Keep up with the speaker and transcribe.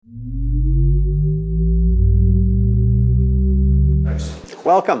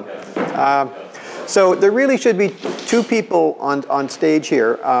Welcome. So there really should be two people on stage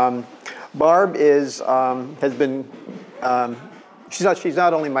here. Barb has been, she's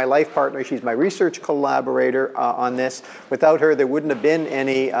not only my life partner, she's my research collaborator on this. Without her, there wouldn't have been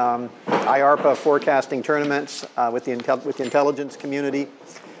any IARPA forecasting tournaments with the intelligence community.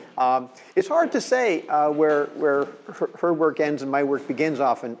 It's hard to say where her work ends and my work begins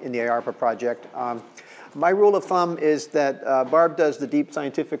often in the IARPA project. My rule of thumb is that Barb does the deep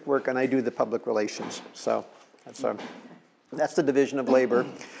scientific work and I do the public relations. So that's the division of labor.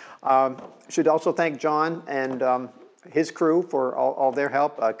 Should also thank John and his crew for all their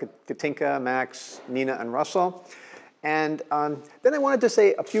help, Katinka, Max, Nina, and Russell. And then I wanted to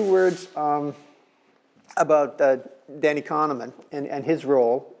say a few words about Danny Kahneman and his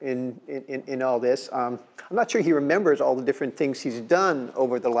role in all this. I'm not sure he remembers all the different things he's done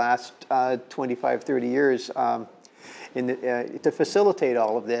over the last 25, 30 years to facilitate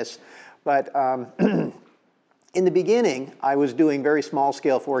all of this. But in the beginning, I was doing very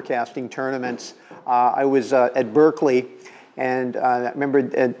small-scale forecasting tournaments. I was at Berkeley, and I remember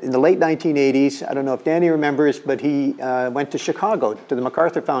in the late 1980s, I don't know if Danny remembers, but he went to Chicago to the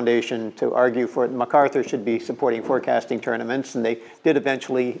MacArthur Foundation to argue for MacArthur should be supporting forecasting tournaments, and they did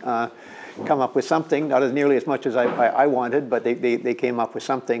eventually come up with something, not as nearly as much as I wanted, but they came up with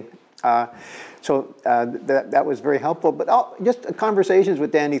something. So that was very helpful. But just conversations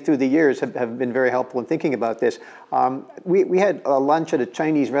with Danny through the years have been very helpful in thinking about this. We had a lunch at a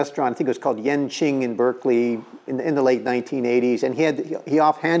Chinese restaurant, I think it was called Yen Qing in Berkeley in the late 1980s. And he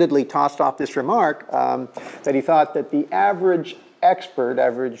offhandedly tossed off this remark that he thought that the average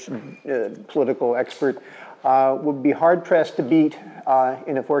political expert would be hard-pressed to beat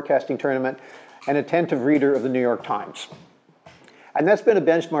in a forecasting tournament an attentive reader of the New York Times. And that's been a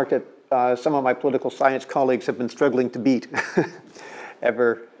benchmark that some of my political science colleagues have been struggling to beat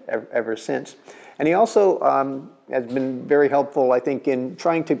ever since. And he also has been very helpful, I think, in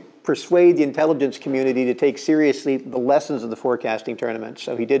trying to persuade the intelligence community to take seriously the lessons of the forecasting tournament.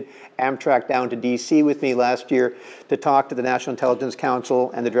 So he did Amtrak down to DC with me last year to talk to the National Intelligence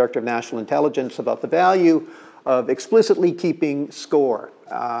Council and the Director of National Intelligence about the value of explicitly keeping score,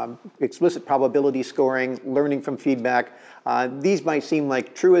 explicit probability scoring, learning from feedback. These might seem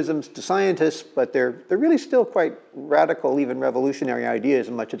like truisms to scientists, but they're really still quite radical, even revolutionary ideas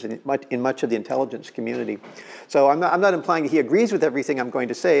in much of the intelligence community. So I'm not implying that he agrees with everything I'm going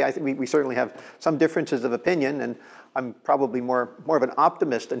to say. I think we certainly have some differences of opinion, and I'm probably more of an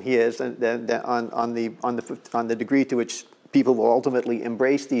optimist than he is on the degree to which people will ultimately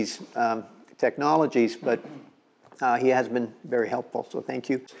embrace these technologies. But he has been very helpful, so thank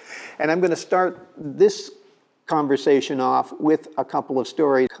you. And I'm going to start this conversation off with a couple of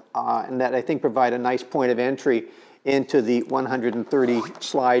stories and that I think provide a nice point of entry into the 130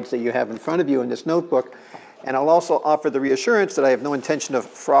 slides that you have in front of you in this notebook. And I'll also offer the reassurance that I have no intention of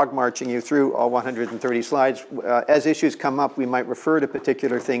frog marching you through all 130 slides. As issues come up, we might refer to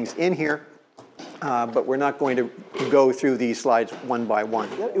particular things in here. But we're not going to go through these slides one by one.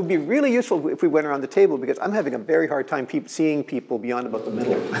 It would be really useful if we went around the table because I'm having a very hard time seeing people beyond about the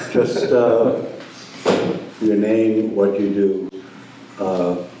middle. Just your name, what you do,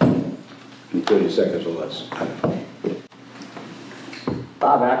 in 30 seconds or less.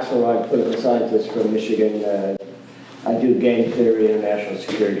 Bob Axelrod, political scientist from Michigan. I do game theory and national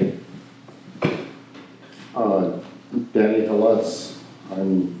security. Danny Halutz.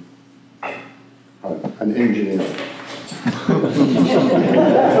 I'm an engineer.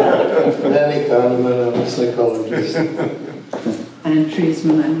 Danny Kahneman, I'm a psychologist. Anne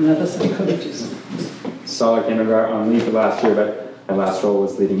Treisman, I'm another psychologist. Saul Kindergarten on leave last year, but my last role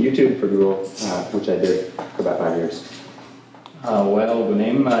was leading YouTube for Google, which I did for about 5 years. Well, the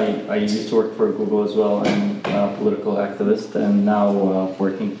name, I used to work for Google as well. I'm a political activist and now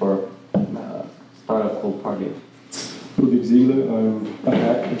working for a startup called Party. Ludwig Ziegler, I'm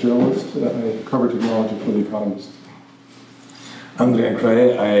a journalist. I cover technology for The Economist. I'm Glenn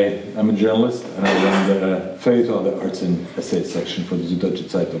Cray. I'm a journalist and I run the Feuilleton, the Arts and Essays section for the Süddeutsche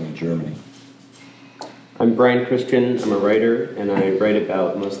Zeitung in Germany. I'm Brian Christian. I'm a writer and I write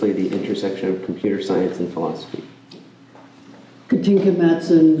about mostly the intersection of computer science and philosophy. Katinka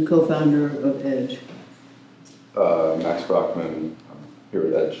Matson, co-founder of Edge. Max Brockman, here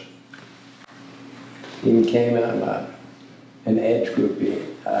at Edge. Ian Kamen, I'm an Edge groupie.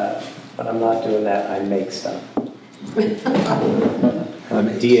 When I'm not doing that, I make stuff.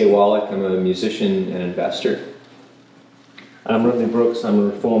 I'm D.A. Wallach. I'm a musician and investor. I'm Rodney Brooks. I'm a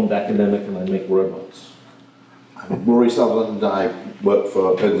reformed academic and I make word notes. I'm Rory Sutherland. I work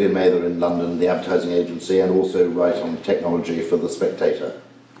for Pogsley and Mather in London, the advertising agency, and also write on technology for The Spectator.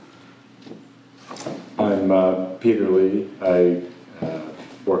 I'm Peter Lee. I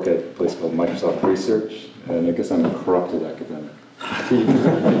work at a place called Microsoft Research, and I guess I'm a corrupted academic.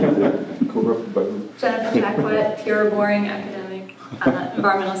 Corrupted by who? Jennifer Jacquet, pure boring academic,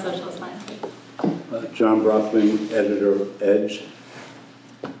 environmental social sciences. John Brothman, editor of Edge.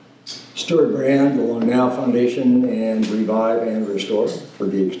 Stuart Brand, the Long Foundation, and Revive and Restore for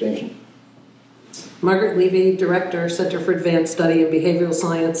the Extinction. Margaret Levy, Director, Center for Advanced Study in Behavioral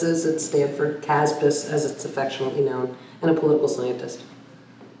Sciences at Stanford, CASPIS as it's affectionately known, and a political scientist.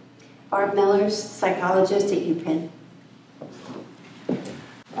 Barb Mellers, psychologist at UPenn.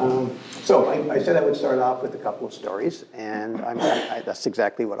 So I said I would start off with a couple of stories, and that's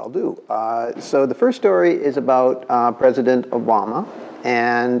exactly what I'll do. So the first story is about President Obama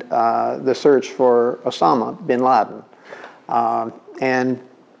and the search for Osama bin Laden. And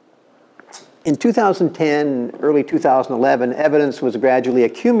in 2010, early 2011, evidence was gradually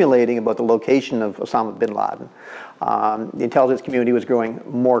accumulating about the location of Osama bin Laden. The intelligence community was growing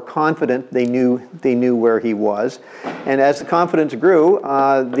more confident. They knew where he was, and as the confidence grew,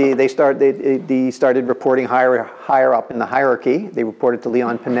 they started reporting higher up in the hierarchy. They reported to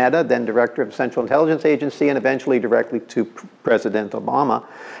Leon Panetta, then director of the Central Intelligence Agency, and eventually directly to President Obama.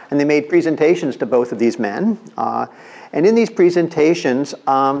 And they made presentations to both of these men, and in these presentations,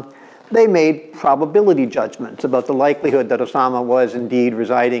 they made probability judgments about the likelihood that Osama was indeed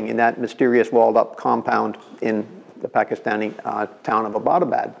residing in that mysterious walled-up compound in the Pakistani town of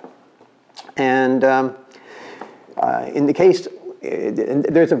Abbottabad. And in the case,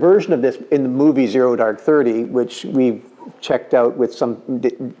 there's a version of this in the movie Zero Dark 30, which we've checked out with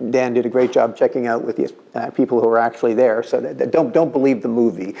Dan did a great job checking out with the people who were actually there, so don't believe the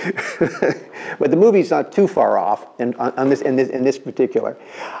movie. But the movie's not too far off in this particular.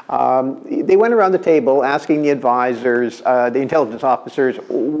 They went around the table asking the advisors, the intelligence officers,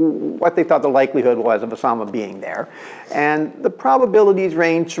 what they thought the likelihood was of Osama being there. And the probabilities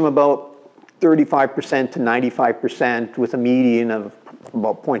ranged from about 35% to 95%, with a median of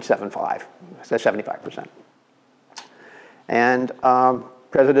about 0.75, so 75%. And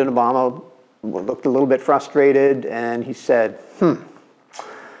President Obama looked a little bit frustrated, and he said,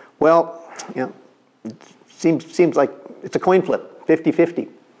 well, you know, it seems like it's a coin flip, 50-50.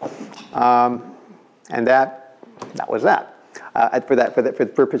 And that was that, for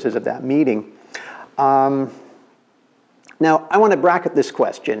the purposes of that meeting. Now, I want to bracket this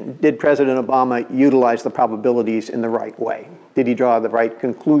question. Did President Obama utilize the probabilities in the right way? Did he draw the right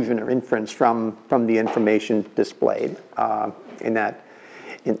conclusion or inference from the information displayed in that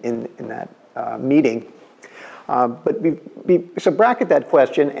meeting? So bracket that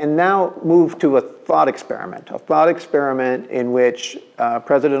question and now move to a thought experiment in which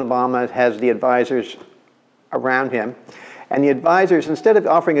President Obama has the advisors around him. And the advisors, instead of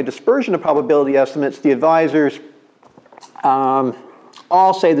offering a dispersion of probability estimates, the advisors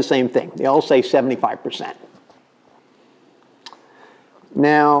all say the same thing. They all say 75%.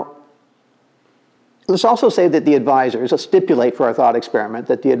 Now, let's also say that the advisors, let's stipulate for our thought experiment,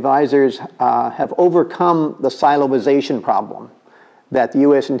 that the advisors have overcome the siloization problem that the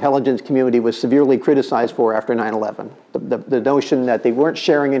U.S. intelligence community was severely criticized for after 9/11, the notion that they weren't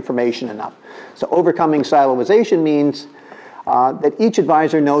sharing information enough. So overcoming siloization means that each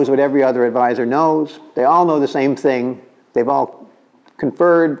advisor knows what every other advisor knows. They all know the same thing. They've all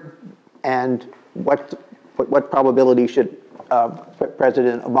conferred, and what probability should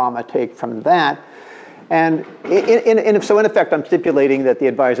President Obama take from that? And in effect, I'm stipulating that the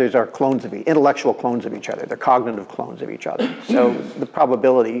advisors are intellectual clones of each other. They're cognitive clones of each other. So the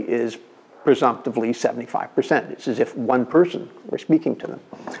probability is presumptively 75%. It's as if one person were speaking to them.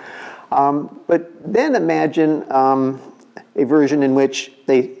 But then imagine a version in which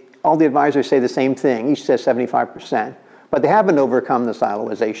all the advisors say the same thing. Each says 75%. But they haven't overcome the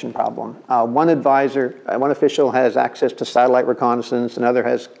siloization problem. One official has access to satellite reconnaissance, another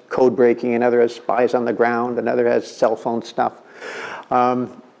has code breaking, another has spies on the ground, another has cell phone stuff.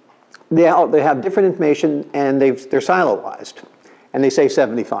 They have different information, and they're siloized, and they say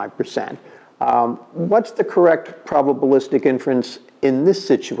 75%. What's the correct probabilistic inference in this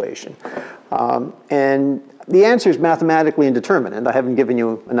situation? And the answer is mathematically indeterminate. I haven't given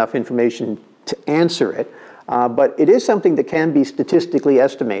you enough information to answer it. But it is something that can be statistically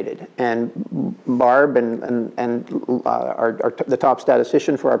estimated. And Barb and the top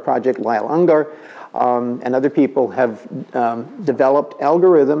statistician for our project, Lyle Ungar, and other people have developed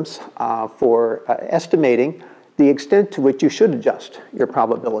algorithms for estimating the extent to which you should adjust your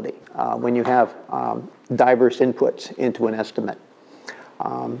probability when you have diverse inputs into an estimate.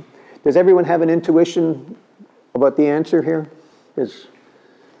 Does everyone have an intuition about the answer here? Depends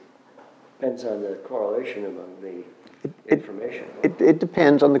on the correlation among the information. It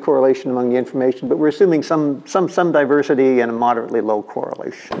depends on the correlation among the information, but we're assuming some diversity and a moderately low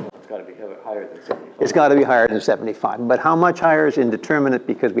correlation. It's got to be higher than 75. It's got to be higher than 75, but how much higher is indeterminate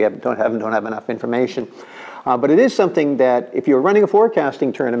because we don't have enough information. But it is something that if you're running a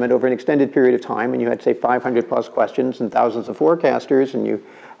forecasting tournament over an extended period of time and you had, say, 500 plus questions and thousands of forecasters and you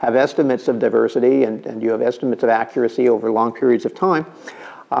have estimates of diversity and you have estimates of accuracy over long periods of time,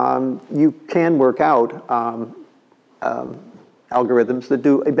 you can work out algorithms that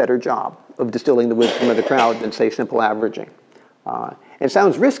do a better job of distilling the wisdom of the crowd than, say, simple averaging. It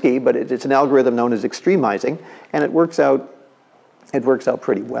sounds risky, but it's an algorithm known as extremizing, and it works out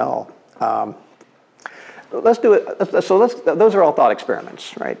pretty well. Let's do it. So those are all thought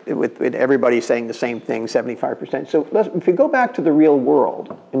experiments, right? With everybody saying the same thing, 75%. So if you go back to the real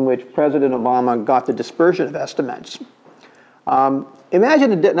world in which President Obama got the dispersion of estimates,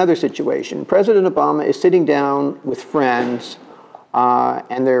 imagine another situation. President Obama is sitting down with friends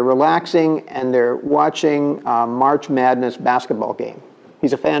and they're relaxing and they're watching March Madness basketball game.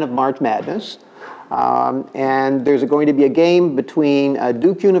 He's a fan of March Madness. And there's going to be a game between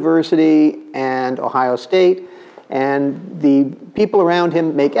Duke University and Ohio State, and the people around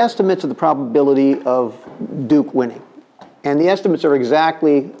him make estimates of the probability of Duke winning. And the estimates are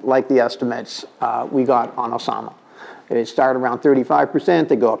exactly like the estimates we got on Osama. They start around 35%,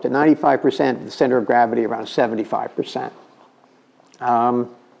 they go up to 95%, the center of gravity around 75%.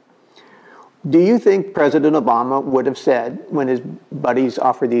 Do you think President Obama would have said, when his buddies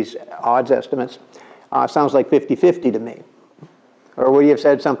offer these odds estimates, sounds like 50-50 to me? Or would he have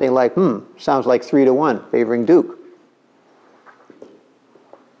said something like, sounds like 3-1 favoring Duke?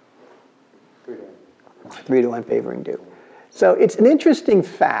 3-1 favoring Duke. So it's an interesting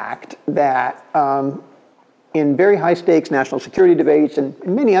fact that in very high stakes national security debates and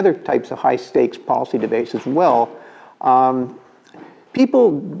many other types of high stakes policy debates as well,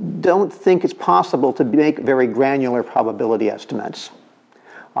 people don't think it's possible to make very granular probability estimates.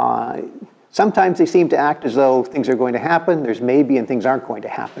 Sometimes they seem to act as though things are going to happen, there's maybe, and things aren't going to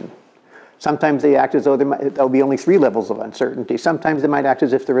happen. Sometimes they act as though there'll be only 3 levels of uncertainty. Sometimes they might act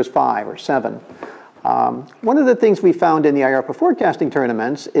as if there is 5 or 7. One of the things we found in the IARPA forecasting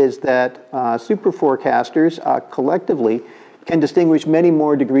tournaments is that super forecasters collectively can distinguish many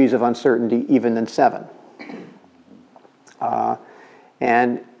more degrees of uncertainty even than 7.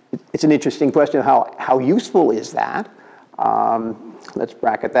 And it's an interesting question of how useful is that? Let's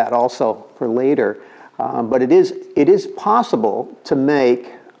bracket that also for later. But it is possible to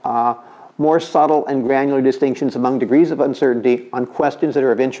make more subtle and granular distinctions among degrees of uncertainty on questions that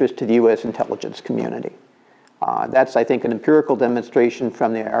are of interest to the U.S. intelligence community. That's, I think, an empirical demonstration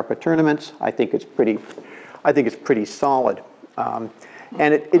from the IARPA tournaments. I think it's pretty solid. And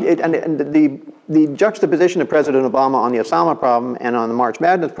the juxtaposition of President Obama on the Osama problem and on the March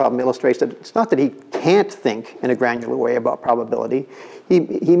Madness problem illustrates that it's not that he can't think in a granular way about probability.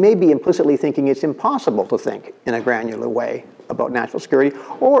 He may be implicitly thinking it's impossible to think in a granular way about national security,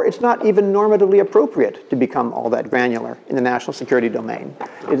 or it's not even normatively appropriate to become all that granular in the national security domain.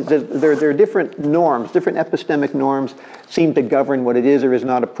 There are different norms, different epistemic norms seem to govern what it is or is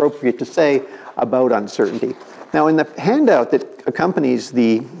not appropriate to say about uncertainty. Now, in the handout that accompanies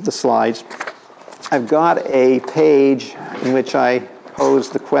the slides, I've got a page in which I pose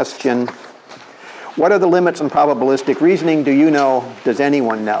the question, what are the limits on probabilistic reasoning? Do you know? Does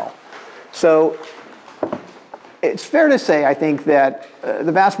anyone know? So it's fair to say, I think, that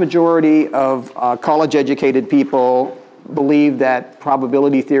the vast majority of college-educated people believe that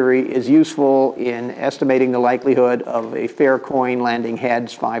probability theory is useful in estimating the likelihood of a fair coin landing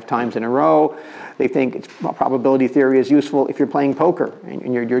heads 5 times in a row. They think probability theory is useful if you're playing poker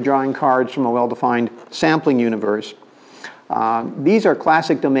and you're drawing cards from a well-defined sampling universe. These are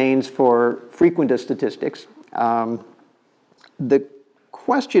classic domains for frequentist statistics. The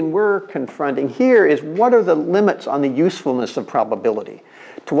question we're confronting here is, what are the limits on the usefulness of probability?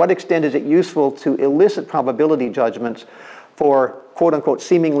 To what extent is it useful to elicit probability judgments for quote-unquote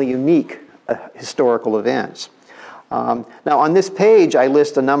seemingly unique historical events? Now, on this page, I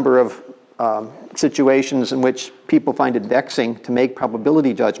list a number of situations in which people find it vexing to make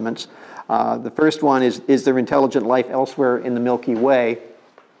probability judgments. The first one is there intelligent life elsewhere in the Milky Way?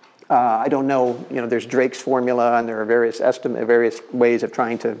 I don't know, there's Drake's formula and there are various ways of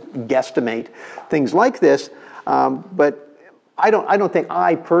trying to guesstimate things like this, but I don't think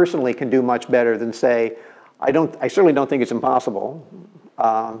I personally can do much better than say, I certainly don't think it's impossible.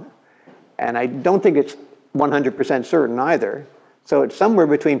 And I don't think it's 100% certain either. So it's somewhere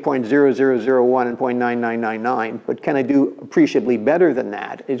between 0.0001 and 0.9999, but can I do appreciably better than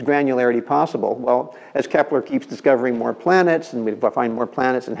that? Is granularity possible? Well, as Kepler keeps discovering more planets, and we find more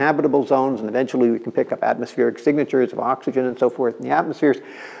planets in habitable zones, and eventually we can pick up atmospheric signatures of oxygen and so forth in the atmospheres,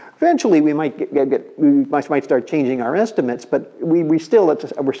 eventually we might might start changing our estimates, but we're still at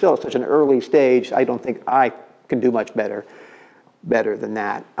such an early stage, I don't think I can do much better than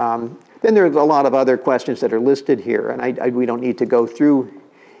that. Then there's a lot of other questions that are listed here, and we don't need to go through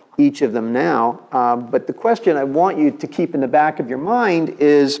each of them now. But the question I want you to keep in the back of your mind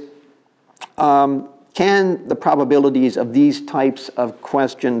is, can the probabilities of these types of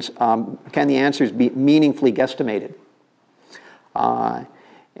questions, can the answers be meaningfully guesstimated?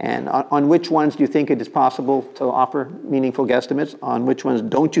 And on which ones do you think it is possible to offer meaningful guesstimates? On which ones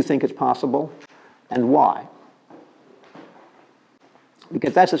don't you think it's possible, and why?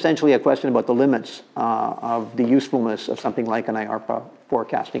 Because that's essentially a question about the limits of the usefulness of something like an IARPA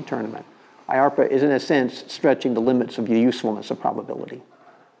forecasting tournament. IARPA is, in a sense, stretching the limits of the usefulness of probability.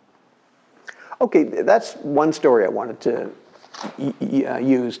 Okay, that's one story I wanted to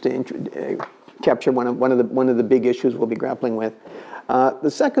use to capture one of the big issues we'll be grappling with. The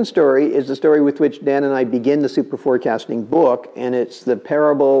second story is the story with which Dan and I begin the Super Forecasting book, and it's the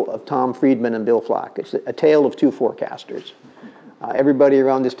parable of Tom Friedman and Bill Flack. It's a tale of two forecasters. Everybody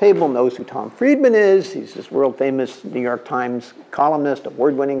around this table knows who Tom Friedman is. He's this world-famous New York Times columnist,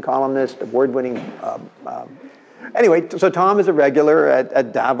 award-winning columnist, Anyway, so Tom is a regular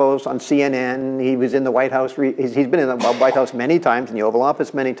at Davos on CNN. He was in the White House. He's been in the White House many times, in the Oval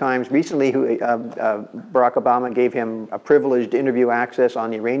Office many times. Recently, Barack Obama gave him a privileged interview access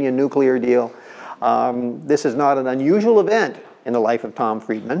on the Iranian nuclear deal. This is not an unusual event in the life of Tom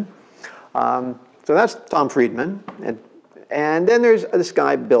Friedman. So that's Tom Friedman. And then there's this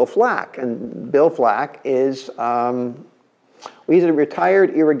guy, Bill Flack. And Bill Flack is, he's a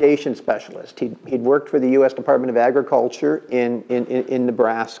retired irrigation specialist. He'd worked for the U.S. Department of Agriculture in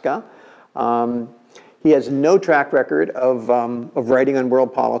Nebraska. He has no track record of writing on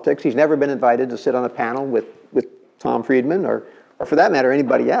world politics. He's never been invited to sit on a panel with Tom Friedman or for that matter,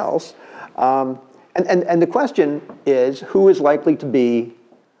 anybody else. And the question is, who is likely to be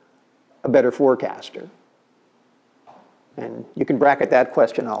a better forecaster? And you can bracket that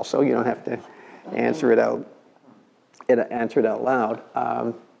question also. You don't have to answer it out loud.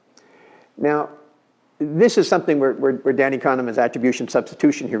 Now, this is something where Danny Kahneman's attribution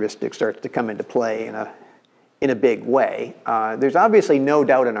substitution heuristic starts to come into play in a big way. There's obviously no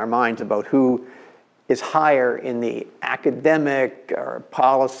doubt in our minds about who is higher in the academic or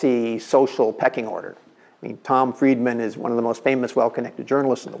policy, social pecking order. I mean, Tom Friedman is one of the most famous, well-connected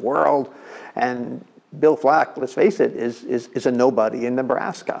journalists in the world, and Bill Flack, let's face it, is a nobody in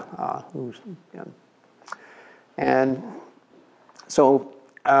Nebraska. And so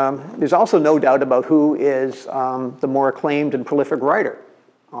there's also no doubt about who is the more acclaimed and prolific writer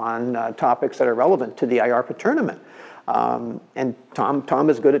on topics that are relevant to the IARPA tournament. And Tom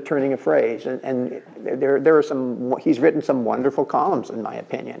is good at turning a phrase, and there are he's written some wonderful columns, in my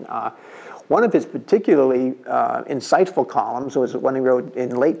opinion. One of his particularly insightful columns was one he wrote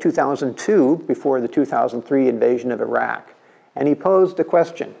in late 2002, before the 2003 invasion of Iraq. And he posed a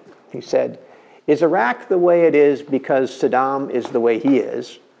question. He said, is Iraq the way it is because Saddam is the way he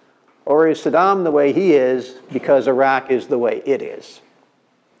is? Or is Saddam the way he is because Iraq is the way it is?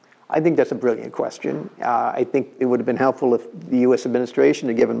 I think that's a brilliant question. I think it would have been helpful if the US administration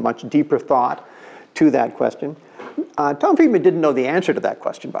had given much deeper thought to that question. Tom Friedman didn't know the answer to that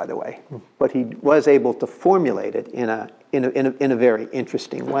question, by the way, but he was able to formulate it in a very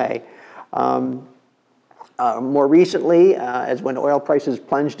interesting way. More recently, as when oil prices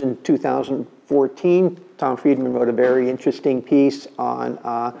plunged in 2014, Tom Friedman wrote a very interesting piece on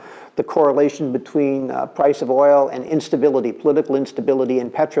the correlation between price of oil and instability, political instability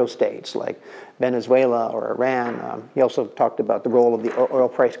in petrostates like Venezuela or Iran. He also talked about the role of the oil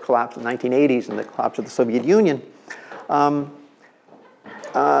price collapse in the 1980s and the collapse of the Soviet Union.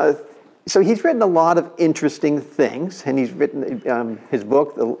 So he's written a lot of interesting things, and he's written his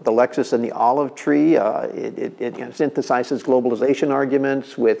book, The Lexus and the Olive Tree. It synthesizes globalization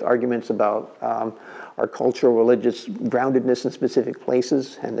arguments with arguments about our cultural, religious groundedness in specific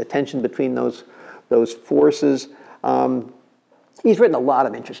places and the tension between those forces. He's written a lot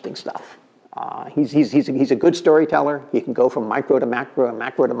of interesting stuff. He's a good storyteller. He can go from micro to macro and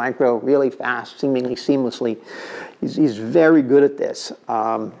macro to micro really fast, seemingly seamlessly. He's very good at this.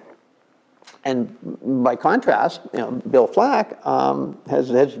 And by contrast, Bill Flack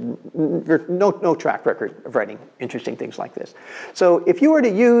has no track record of writing interesting things like this. So if you were to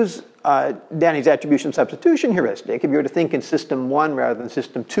use Danny's attribution substitution heuristic, if you were to think in system 1 rather than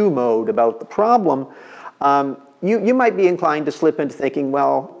system 2 mode about the problem, you might be inclined to slip into thinking,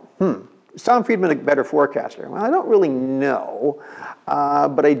 well, is Tom Friedman a better forecaster? Well, I don't really know,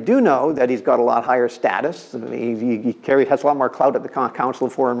 but I do know that he's got a lot higher status. I mean, he has a lot more clout at the Council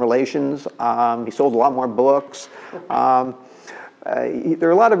of Foreign Relations. He sold a lot more books. There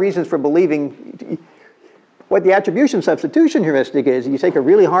are a lot of reasons for believing. What the attribution substitution heuristic is, you take a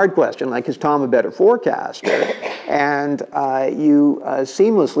really hard question, like is Tom a better forecaster, and you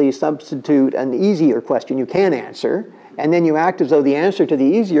seamlessly substitute an easier question you can answer, and then you act as though the answer to the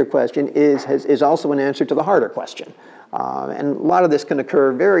easier question is also an answer to the harder question. And a lot of this can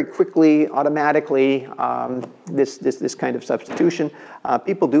occur very quickly, automatically, this kind of substitution.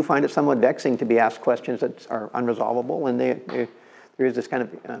 People do find it somewhat vexing to be asked questions that are unresolvable, and there is this kind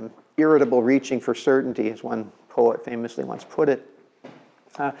of irritable reaching for certainty, as one poet famously once put it.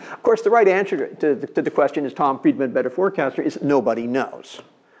 Of course, the right answer to the question, is Tom Friedman a better forecaster, is nobody knows.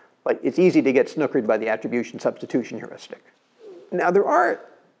 But it's easy to get snookered by the attribution substitution heuristic. Now, there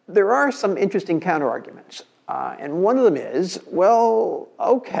are some interesting counterarguments. And one of them is, well,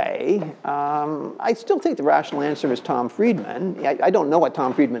 okay, I still think the rational answer is Tom Friedman. I don't know what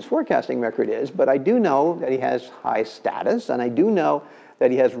Tom Friedman's forecasting record is, but I do know that he has high status, and I do know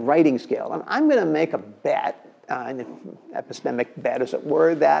that he has writing skill. I'm going to make a bet, an epistemic bet, as it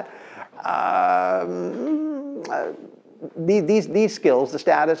were, that these skills, the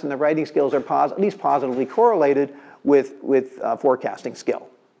status and the writing skills, are at least positively correlated with forecasting skill.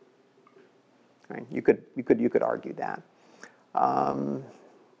 Right? You could argue that. Now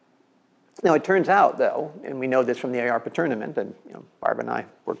it turns out, though, and we know this from the ARPA tournament, and Barb and I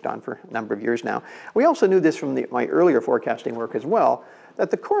worked on for a number of years now. We also knew this from my earlier forecasting work as well, that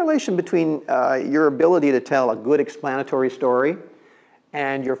the correlation between your ability to tell a good explanatory story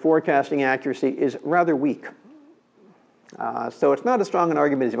and your forecasting accuracy is rather weak. So it's not as strong an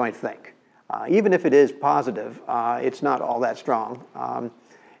argument as you might think. Even if it is positive, it's not all that strong.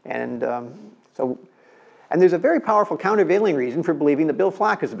 And there's a very powerful countervailing reason for believing that Bill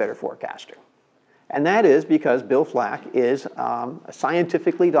Flack is a better forecaster. And that is because Bill Flack is a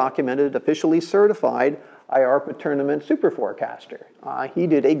scientifically documented, officially certified IARPA tournament super forecaster. He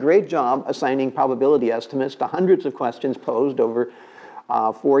did a great job assigning probability estimates to hundreds of questions posed over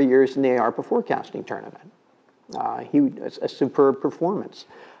 4 years in the IARPA forecasting tournament. A superb performance.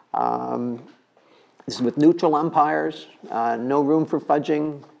 This is with neutral umpires, no room for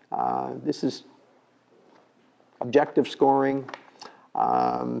fudging. This is objective scoring.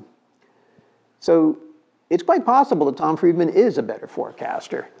 So it's quite possible that Tom Friedman is a better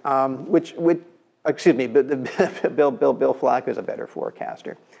forecaster, Bill Flack is a better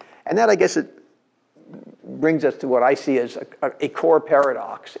forecaster. And that, I guess, it brings us to what I see as a core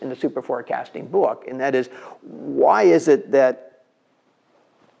paradox in the super forecasting book, and that is, why is it that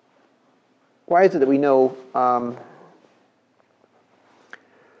we know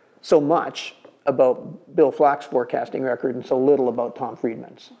so much about Bill Flack's forecasting record and so little about Tom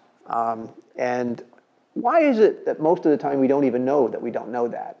Friedman's? And why is it that most of the time we don't even know that we don't know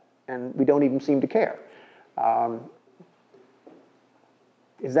that, and we don't even seem to care?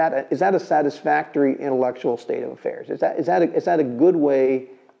 Is that a satisfactory intellectual state of affairs? Is that a good way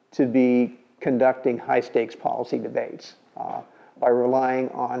to be conducting high-stakes policy debates, by relying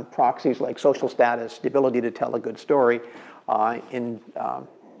on proxies like social status, the ability to tell a good story, in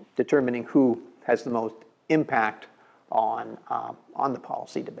determining who has the most impact on the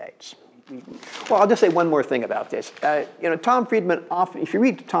policy debates? Well, I'll just say one more thing about this. Tom Friedman often, if you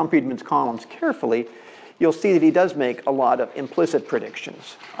read Tom Friedman's columns carefully, you'll see that he does make a lot of implicit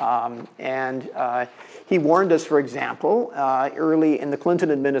predictions. He warned us, for example, early in the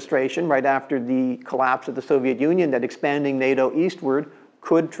Clinton administration, right after the collapse of the Soviet Union, that expanding NATO eastward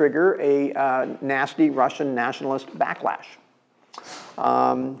could trigger a nasty Russian nationalist backlash.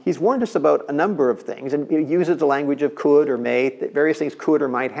 He's warned us about a number of things, and he uses the language of could or may, that various things could or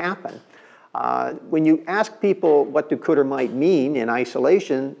might happen. When you ask people what do could or might mean in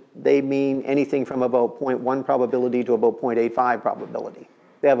isolation, they mean anything from about 0.1 probability to about 0.85 probability.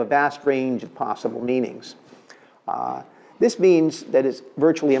 They have a vast range of possible meanings. This means that it's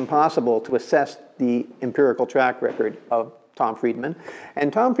virtually impossible to assess the empirical track record of Tom Friedman,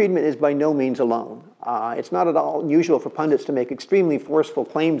 and Tom Friedman is by no means alone. It's not at all unusual for pundits to make extremely forceful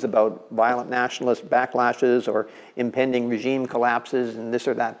claims about violent nationalist backlashes or impending regime collapses in this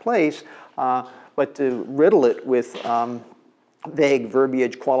or that place, but to riddle it with vague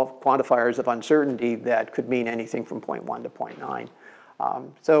verbiage quantifiers of uncertainty that could mean anything from 0.1 to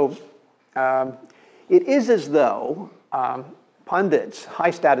 0.9. It is as though pundits,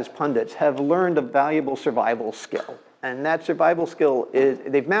 high-status pundits, have learned a valuable survival skill. And that survival skill is,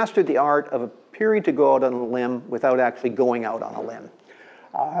 they've mastered the art of appearing to go out on a limb without actually going out on a limb.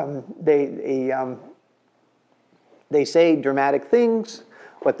 They say dramatic things,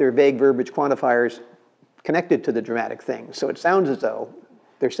 but they're vague verbiage quantifiers connected to the dramatic things. So it sounds as though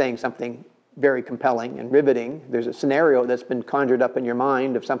they're saying something very compelling and riveting. There's a scenario that's been conjured up in your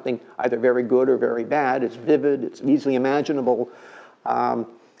mind of something either very good or very bad. It's vivid, it's easily imaginable.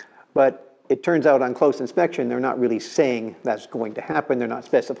 But it turns out on close inspection, they're not really saying that's going to happen. They're not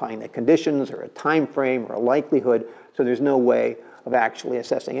specifying the conditions or a time frame or a likelihood. So there's no way of actually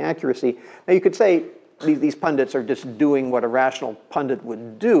assessing accuracy. Now you could say these pundits are just doing what a rational pundit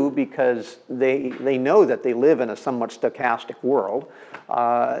would do because they know that they live in a somewhat stochastic world.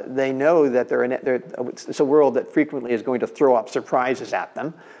 They know that it's a world that frequently is going to throw up surprises at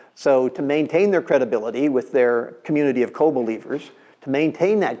them. So to maintain their credibility with their community of co-believers, to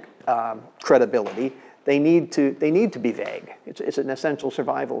maintain that credibility, they need to be vague. It's an essential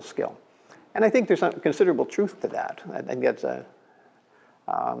survival skill. And I think there's some considerable truth to that. I think that's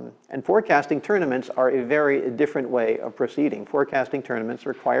and forecasting tournaments are a very different way of proceeding. Forecasting tournaments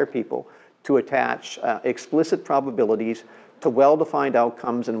require people to attach explicit probabilities to well-defined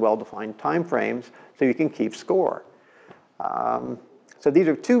outcomes and well-defined timeframes so you can keep score. So these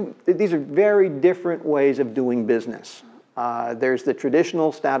are very different ways of doing business. There's the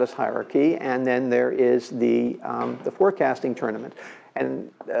traditional status hierarchy, and then there is the forecasting tournament. And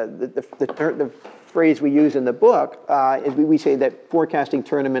the phrase we use in the book is we say that forecasting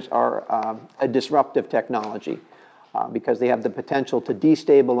tournaments are a disruptive technology because they have the potential to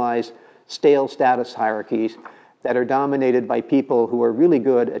destabilize stale status hierarchies that are dominated by people who are really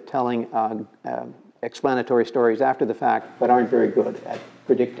good at telling explanatory stories after the fact, but aren't very good at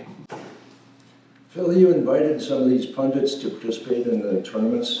predicting. Phil, you invited some of these pundits to participate in the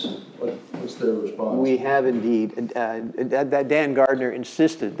tournaments. What's their response? We have indeed. Dan Gardner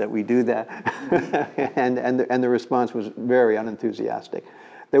insisted that we do that, and the response was very unenthusiastic.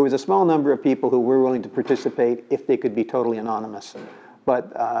 There was a small number of people who were willing to participate if they could be totally anonymous,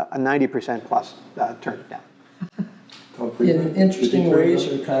 but a 90% plus turned it down. In interesting ways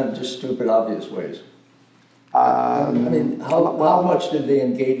or kind of just stupid, obvious ways? I mean, how much did they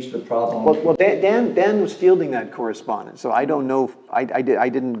engage the problem? Well, Dan was fielding that correspondence, so I don't know. I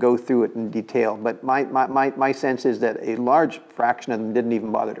didn't go through it in detail, but my sense is that a large fraction of them didn't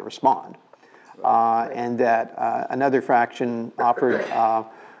even bother to respond, and that another fraction offered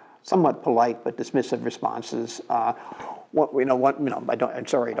somewhat polite but dismissive responses. I'm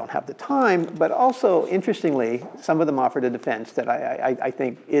sorry, I don't have the time. But also, interestingly, some of them offered a defense that I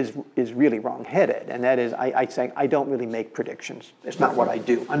think is really wrong-headed, and that is I say I don't really make predictions. It's not what I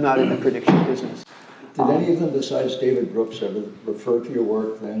do. I'm not in the prediction business. Did any of them, besides David Brooks, ever refer to your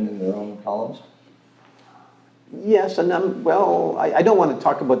work then in their own columns? Yes, and I don't want to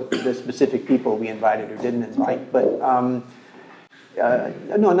talk about the specific people we invited or didn't invite, but no,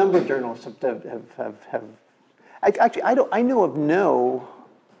 a number of journalists have. Actually, I know of no.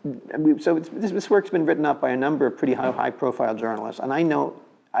 So this work's been written up by a number of pretty high-profile journalists, and I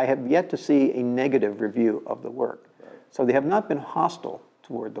have yet to see a negative review of the work. So they have not been hostile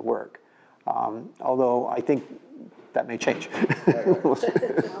toward the work, although I think that may change.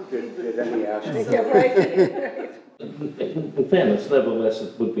 Did any ask? In fairness, nevertheless,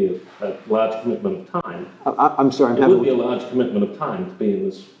 it would be a large commitment of time. I'm sorry. It would be a large commitment of time to be in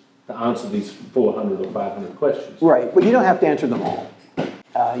this. To answer these 400 or 500 questions. Right, but you don't have to answer them all.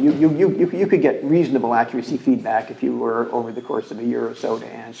 You could get reasonable accuracy feedback if you were, over the course of a year or so, to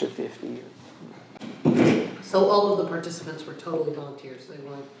answer 50. So all of the participants were totally volunteers. They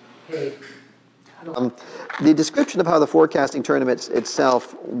weren't paid. The description of how the forecasting tournament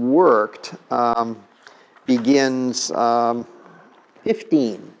itself worked begins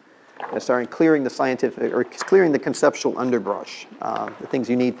 15. Starting clearing the scientific or clearing the conceptual underbrush, the things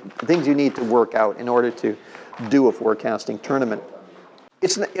you need to work out in order to do a forecasting tournament.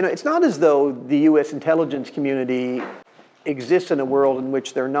 It's not as though the U.S. intelligence community exists in a world in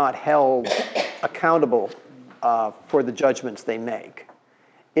which they're not held accountable for the judgments they make.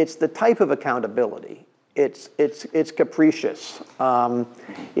 It's the type of accountability. It's capricious.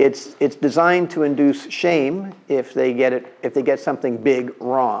 It's designed to induce shame if they get something big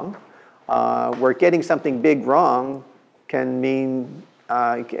wrong. Where getting something big wrong can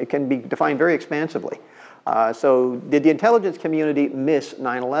be defined very expansively. So did the intelligence community miss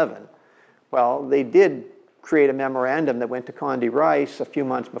 9/11? Well, they did create a memorandum that went to Condi Rice a few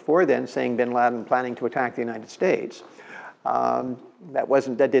months before then saying bin Laden planning to attack the United States.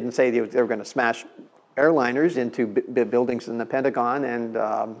 That didn't say they were going to smash airliners into buildings in the Pentagon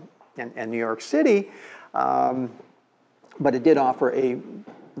and New York City, but it did offer a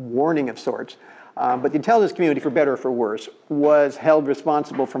warning of sorts. But the intelligence community, for better or for worse, was held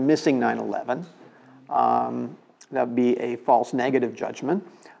responsible for missing 9/11. That would be a false negative judgment.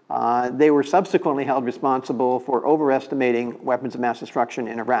 They were subsequently held responsible for overestimating weapons of mass destruction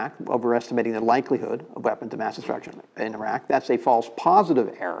in Iraq, overestimating the likelihood of weapons of mass destruction in Iraq. That's a false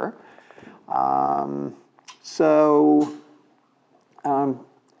positive error.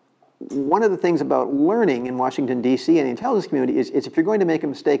 One of the things about learning in Washington, D.C. and the intelligence community is if you're going to make a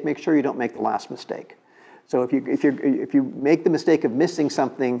mistake, make sure you don't make the last mistake. So if you make the mistake of missing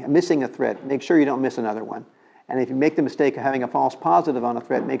something, missing a threat, make sure you don't miss another one. And if you make the mistake of having a false positive on a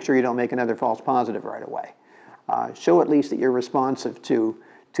threat, make sure you don't make another false positive right away. Show at least that you're responsive to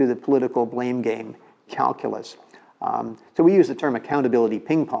the political blame game calculus. So we use the term accountability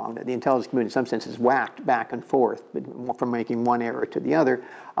ping pong, that the intelligence community in some sense is whacked back and forth from making one error to the other.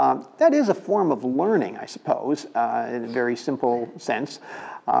 That is a form of learning, I suppose, in a very simple sense.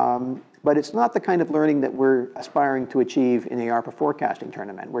 But it's not the kind of learning that we're aspiring to achieve in the ARPA forecasting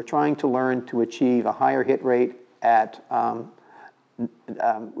tournament. We're trying to learn to achieve a higher hit rate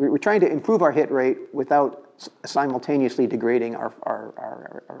we're trying to improve our hit rate without simultaneously degrading our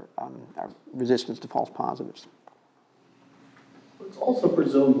resistance to false positives. It's also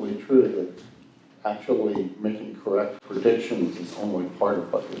presumably true that actually making correct predictions is only part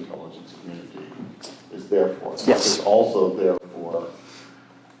of what the intelligence community is there for. Yes. It's also there for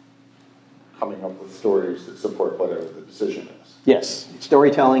coming up with stories that support whatever the decision is. Yes,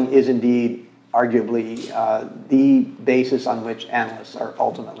 storytelling is indeed arguably the basis on which analysts are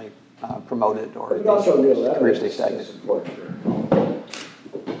ultimately promoted or careers they stagnate.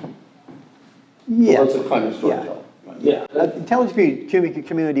 Yeah. Well, that's a kind of storytelling. Yeah, the intelligence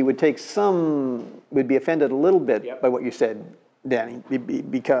community would be offended a little bit by what you said, Danny,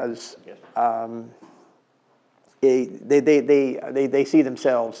 because they see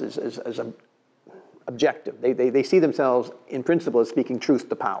themselves as an objective. They see themselves, in principle, as speaking truth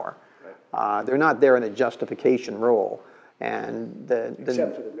to power. They're not there in a justification role, and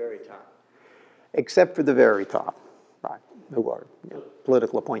except for the very top. Except for the very top, right? Who are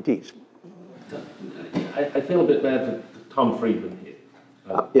political appointees. I feel a bit bad for Tom Friedman here.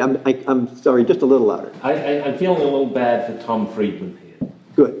 Yeah, I'm sorry, just a little louder. I'm feeling a little bad for Tom Friedman here.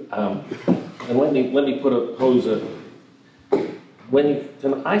 Good. And let me pose when you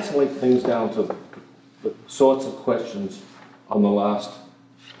can isolate things down to the sorts of questions on the last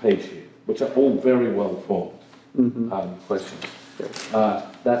page here, which are all very well formed questions.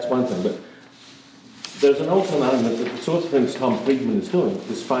 That's one thing, but there's an also argument that the sorts of things Tom Friedman is doing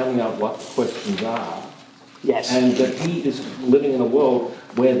is finding out what the questions are. Yes. And that he is living in a world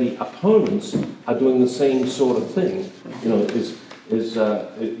where the opponents are doing the same sort of thing. Is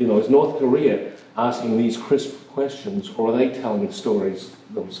North Korea asking these crisp questions, or are they telling stories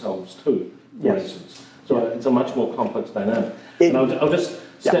themselves too, for instance? So it's a much more complex dynamic. And I'll just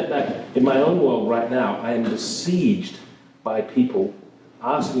step back. In my own world right now, I am besieged by people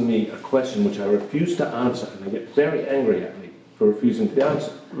asking me a question which I refuse to answer, and they get very angry at me for refusing to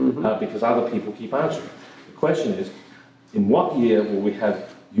answer, because other people keep answering. The question is, in what year will we have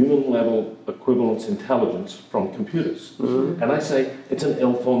human-level equivalence intelligence from computers? And I say, it's an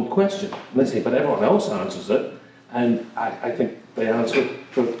ill-formed question. And they say, but everyone else answers it, and I think they answer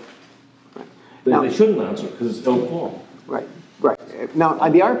it they shouldn't answer it because it's ill-formed. Right. Now,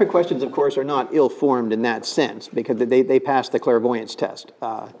 the ARPA questions, of course, are not ill-formed in that sense because they pass the clairvoyance test.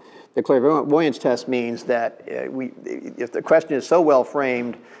 The clairvoyance test means that if the question is so well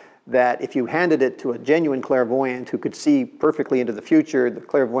framed that if you handed it to a genuine clairvoyant who could see perfectly into the future, the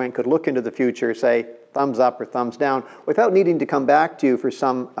clairvoyant could look into the future, say thumbs up or thumbs down, without needing to come back to you for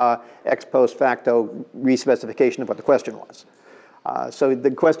some ex post facto re-specification of what the question was. So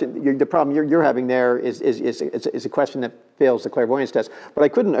the problem you're having there is a question that fails the clairvoyance test. But I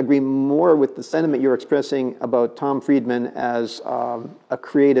couldn't agree more with the sentiment you're expressing about Tom Friedman as a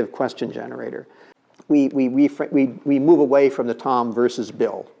creative question generator. We move away from the Tom versus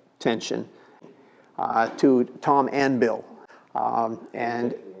Bill tension to Tom and Bill.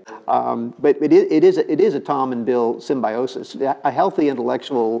 And But it is a Tom and Bill symbiosis. A healthy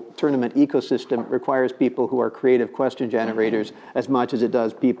intellectual tournament ecosystem requires people who are creative question generators as much as it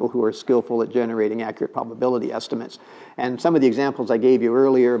does people who are skillful at generating accurate probability estimates. And some of the examples I gave you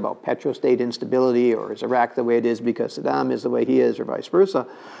earlier about petrostate instability, or is Iraq the way it is because Saddam is the way he is, or vice versa,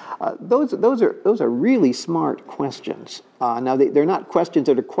 those are really smart questions. Now, they're not questions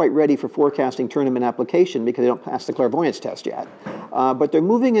that are quite ready for forecasting tournament application because they don't pass the clairvoyance test yet. But they're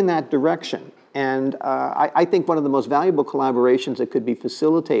moving in that direction. And I think one of the most valuable collaborations that could be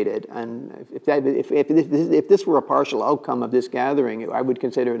facilitated, and if this were a partial outcome of this gathering, I would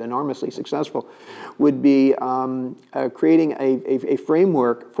consider it enormously successful, would be creating a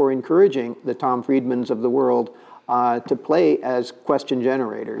framework for encouraging the Tom Friedmans of the world to play as question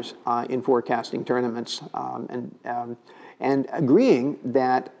generators in forecasting tournaments, and agreeing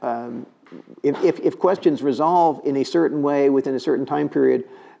that if questions resolve in a certain way within a certain time period,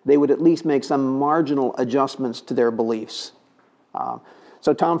 they would at least make some marginal adjustments to their beliefs.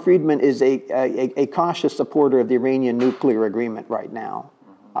 So Tom Friedman is a cautious supporter of the Iranian nuclear agreement right now.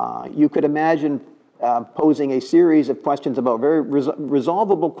 You could imagine posing a series of questions about very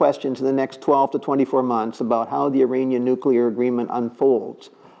resolvable questions in the next 12 to 24 months about how the Iranian nuclear agreement unfolds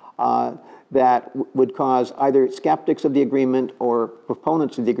that would cause either skeptics of the agreement or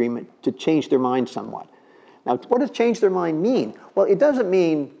proponents of the agreement to change their mind somewhat. Now, what does change their mind mean? Well, it doesn't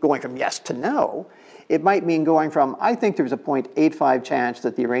mean going from yes to no. It might mean going from, I think there's a 0.85 chance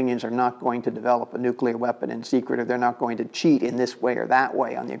that the Iranians are not going to develop a nuclear weapon in secret, or they're not going to cheat in this way or that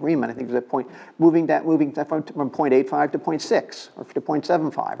way on the agreement. I think there's a point, moving that from 0.85 to 0.6 or to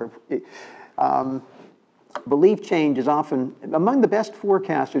 0.75. Belief change is often, among the best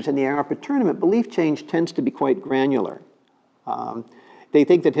forecasters in the ARPA tournament, belief change tends to be quite granular. They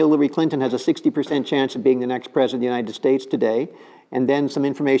think that Hillary Clinton has a 60% chance of being the next president of the United States today, and then some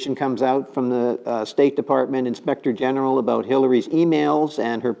information comes out from the State Department Inspector General about Hillary's emails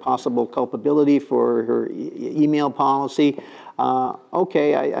and her possible culpability for her email policy.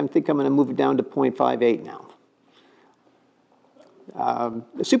 Okay, I think I'm going to move it down to 0.58 now.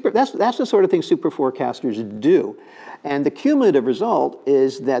 That's the sort of thing super forecasters do. And the cumulative result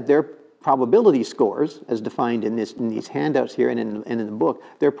is that their probability scores, as defined in these handouts here and in the book,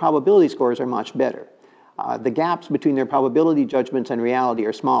 their probability scores are much better. The gaps between their probability judgments and reality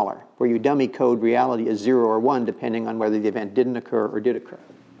are smaller, where you dummy code reality as 0 or 1, depending on whether the event didn't occur or did occur.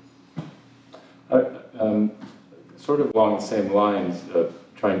 Sort of along the same lines,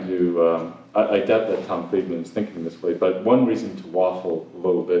 trying to, I doubt that Tom Friedman is thinking this way, but one reason to waffle a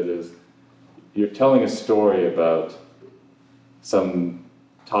little bit is you're telling a story about some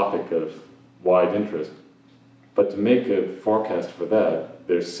topic of wide interest, but to make a forecast for that,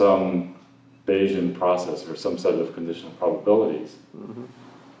 there's some Bayesian process or some set of conditional probabilities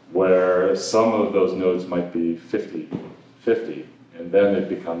where some of those nodes might be 50-50, and then it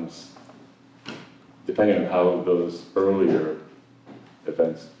becomes, depending on how those earlier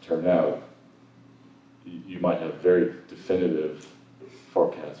events turn out, you might have very definitive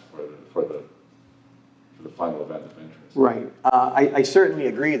forecasts for the final event of interest. Right. I certainly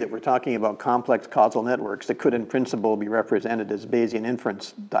agree that we're talking about complex causal networks that could in principle be represented as Bayesian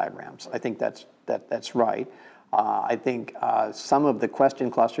inference diagrams. I think that's right. I think some of the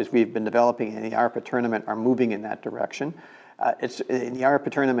question clusters we've been developing in the ARPA tournament are moving in that direction. In the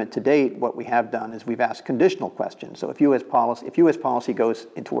ARPA tournament to date, what we have done is we've asked conditional questions. So if US policy goes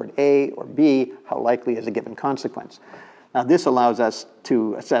toward A or B, how likely is a given consequence? Now, this allows us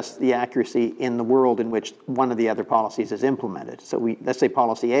to assess the accuracy in the world in which one of the other policies is implemented. So let's say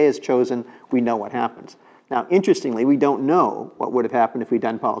policy A is chosen, we know what happens. Now, interestingly, we don't know what would have happened if we'd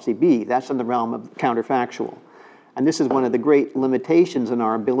done policy B. That's in the realm of counterfactual. And this is one of the great limitations in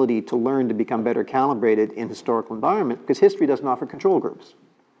our ability to learn to become better calibrated in historical environment, because history doesn't offer control groups.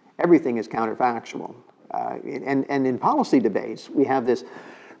 Everything is counterfactual. And in policy debates, we have this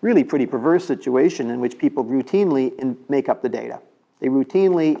really pretty perverse situation in which people routinely make up the data. They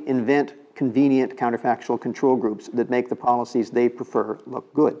routinely invent convenient counterfactual control groups that make the policies they prefer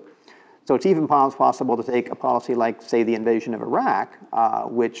look good. So it's even possible to take a policy like, say, the invasion of Iraq,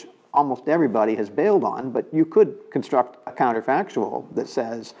 which almost everybody has bailed on, but you could construct a counterfactual that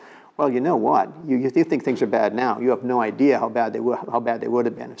says, well, you know what? You think things are bad now. You have no idea how bad they would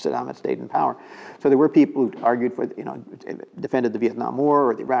have been if Saddam had stayed in power. So there were people who argued for, defended the Vietnam War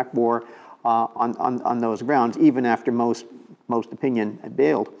or the Iraq War on those grounds, even after most opinion had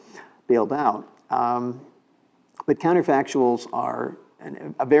bailed out. But counterfactuals are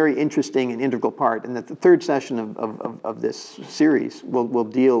a very interesting and integral part, and that the third session of this series will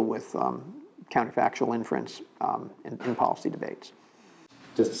deal with counterfactual inference in policy debates.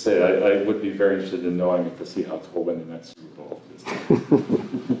 Just to say, I would be very interested in knowing if the Seahawks will win the next Super Bowl.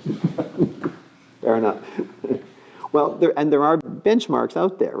 Fair enough. Well, there are benchmarks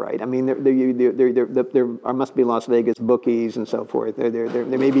out there, right? I mean, there must be Las Vegas bookies and so forth. There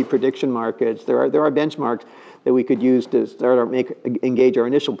may be prediction markets. There are benchmarks that we could use to start engage our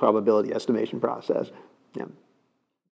initial probability estimation process. Yeah.